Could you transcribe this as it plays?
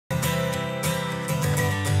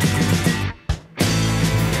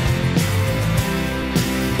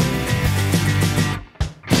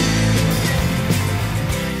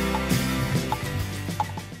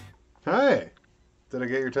Did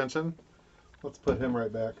I get your attention? Let's put him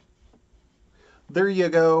right back. There you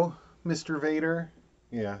go, Mr. Vader.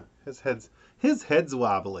 Yeah, his head's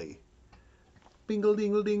wobbly. Bingle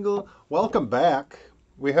dingle dingle. Welcome back.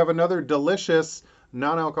 We have another delicious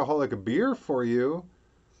non-alcoholic beer for you.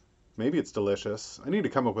 Maybe it's delicious. I need to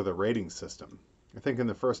come up with a rating system. I think in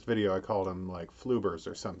the first video I called them like flubers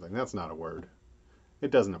or something. That's not a word. It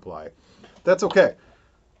doesn't apply. That's okay.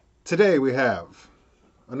 Today we have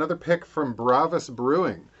another pick from Bravus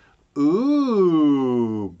Brewing.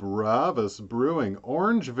 Ooh, Bravus Brewing.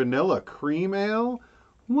 Orange Vanilla Cream Ale.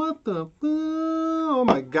 What the? Oh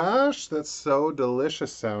my gosh, that's so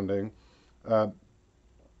delicious sounding. It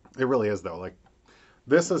really is though. Like,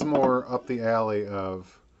 this is more up the alley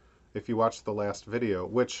of, if you watched the last video,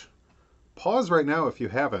 which, pause right now if you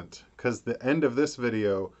haven't, because the end of this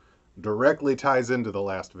video directly ties into the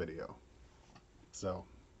last video. So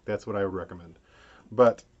that's what I would recommend.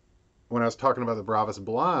 But when I was talking about the Bravus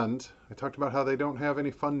Blonde, I talked about how they don't have any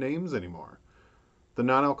fun names anymore. The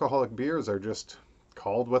non-alcoholic beers are just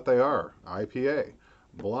called what they are. IPA,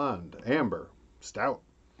 blonde, amber, stout.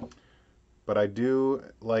 But I do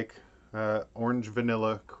like orange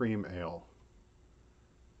vanilla cream ale.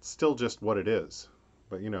 It's still just what it is.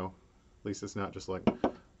 But you know, at least it's not just like,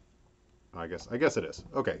 I guess it is.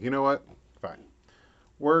 Okay, you know what? Fine.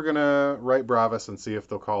 We're gonna write Bravus and see if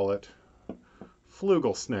they'll call it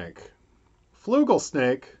Flugel Snake. Flugel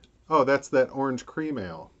Snake? Oh, that's that orange cream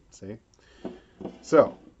ale. See?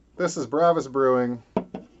 So, this is Bravus Brewing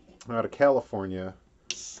out of California.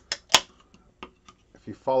 If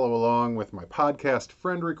you follow along with my podcast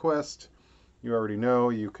friend request, you already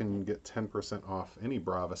know you can get 10% off any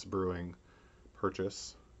Bravus Brewing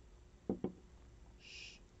purchase.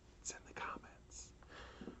 Shh, it's in the comments.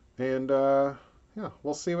 And, yeah,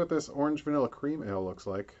 we'll see what this orange vanilla cream ale looks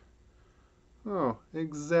like. Oh,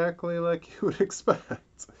 exactly like you would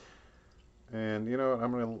expect. And you know what?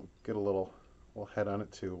 I'm going to get a little head on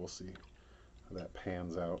it too. We'll see how that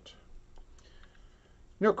pans out.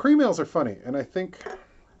 You know, cream ales are funny, and I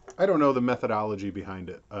don't know the methodology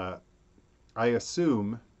behind it. I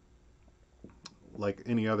assume, like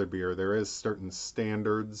any other beer, there is certain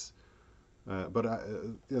standards, but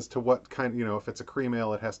as to what kind, you know, if it's a cream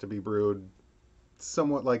ale, it has to be brewed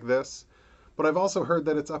somewhat like this. But I've also heard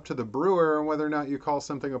that it's up to the brewer on whether or not you call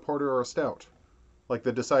something a porter or a stout. Like,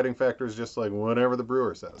 the deciding factor is just like whatever the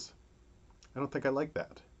brewer says. I don't think I like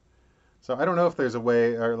that. So I don't know if there's a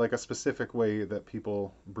way, or like a specific way that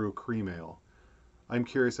people brew cream ale. I'm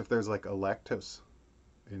curious if there's like a lactose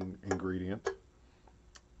ingredient.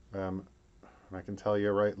 I can tell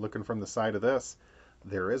you, right, looking from the side of this,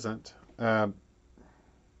 there isn't. Now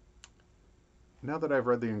that I've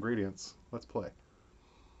read the ingredients, let's play.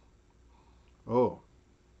 Oh.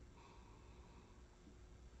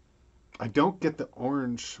 I don't get the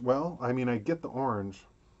orange. Well, I mean, I get the orange.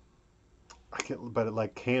 But it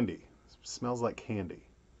like candy. It smells like candy.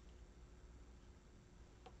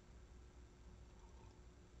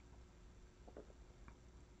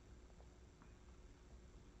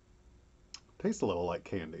 Tastes a little like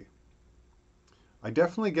candy. I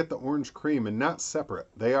definitely get the orange cream, and not separate.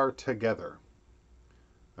 They are together.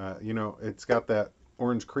 You know, it's got that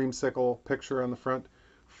orange creamsicle picture on the front.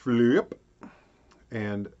 Flip.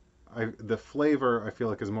 And the flavor, I feel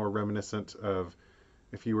like, is more reminiscent of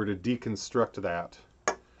if you were to deconstruct that,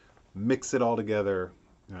 mix it all together,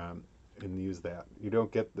 and use that. You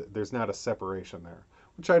don't get, there's not a separation there.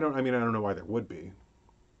 Which I don't know why there would be.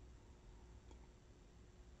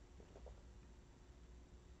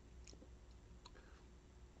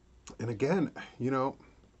 And again, you know,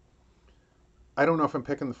 I don't know if I'm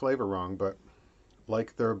picking the flavor wrong, but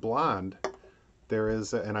like their blonde, there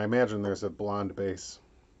is, and I imagine there's a blonde base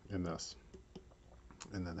in this.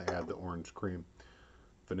 And then they add the orange cream,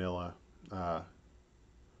 vanilla.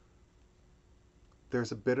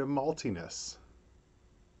 There's a bit of maltiness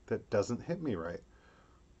that doesn't hit me right.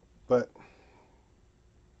 But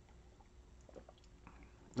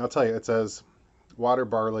I'll tell you, it says water,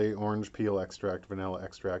 barley, orange peel extract, vanilla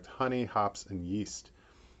extract, honey, hops, and yeast.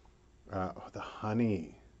 Oh, the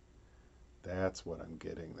honey. That's what I'm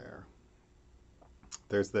getting there.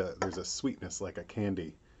 There's a sweetness like a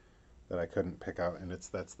candy that I couldn't pick out, and that's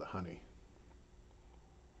the honey.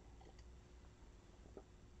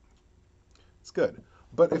 It's good.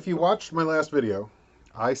 But if you watched my last video,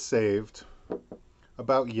 I saved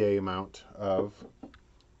about yay amount of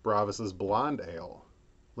Bravus's Blonde Ale.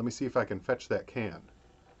 Let me see if I can fetch that can.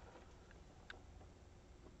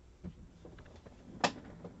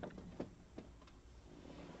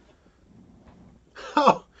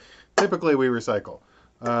 Oh, typically we recycle.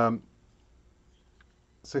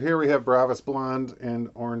 So here we have Bravus Blonde and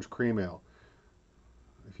Orange Cream Ale.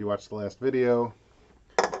 If you watched the last video,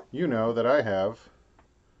 you know that I have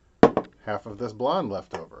half of this blonde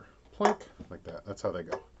left over. Plink, like that. That's how they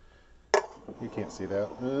go. You can't see that.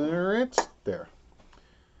 Right there.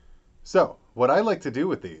 So, what I like to do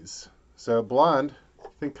with these, so blonde,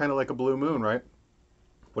 think kind of like a blue moon, right?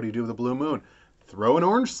 What do you do with a blue moon? Throw an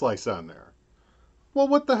orange slice on there. Well,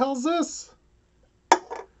 what the hell's this?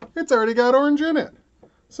 It's already got orange in it.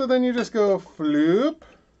 So then you just go floop.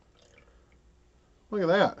 Look at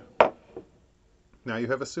that. Now you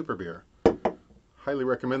have a super beer. Highly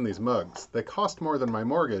recommend these mugs. They cost more than my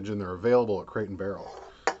mortgage and they're available at Crate and Barrel.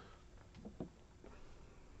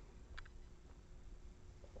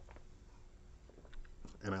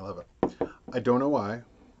 And I love it. I don't know why.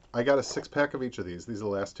 I got a 6-pack of each of these. These are the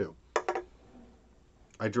last 2.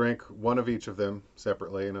 I drank one of each of them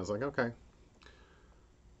separately and I was like, okay.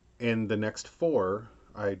 And the next 4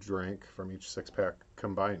 I drank from each 6-pack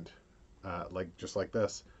combined, just like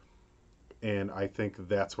this. And I think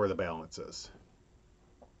that's where the balance is.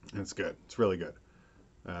 And it's good. It's really good.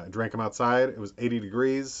 I drank them outside. It was 80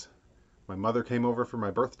 degrees. My mother came over for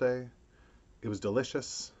my birthday. It was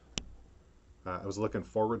delicious. I was looking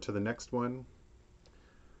forward to the next one.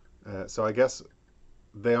 So I guess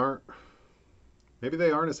they aren't, maybe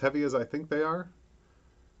they aren't as heavy as I think they are.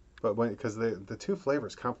 But because the 2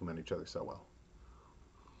 flavors complement each other so well.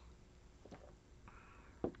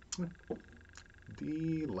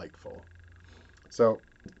 Delightful. So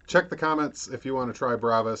check the comments if you want to try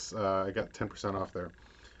Bravus. I got 10% off there.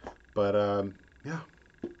 But yeah,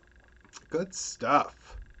 good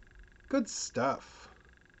stuff. Good stuff.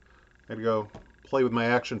 I had to go play with my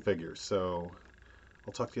action figures, so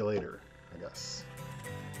I'll talk to you later, I guess.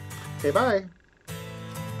 Okay, bye.